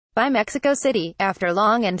By Mexico City, after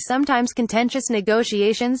long and sometimes contentious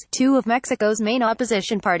negotiations, two of Mexico's main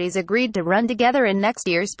opposition parties agreed to run together in next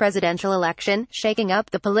year's presidential election, shaking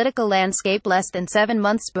up the political landscape less than 7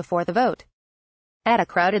 months before the vote. At a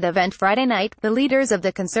crowded event Friday night, the leaders of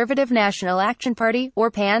the Conservative National Action Party,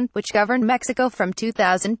 or PAN, which governed Mexico from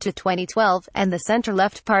 2000 to 2012, and the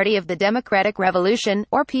center-left Party of the Democratic Revolution,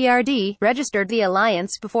 or PRD, registered the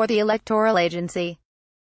alliance before the electoral agency.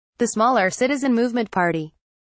 The smaller Citizen Movement Party,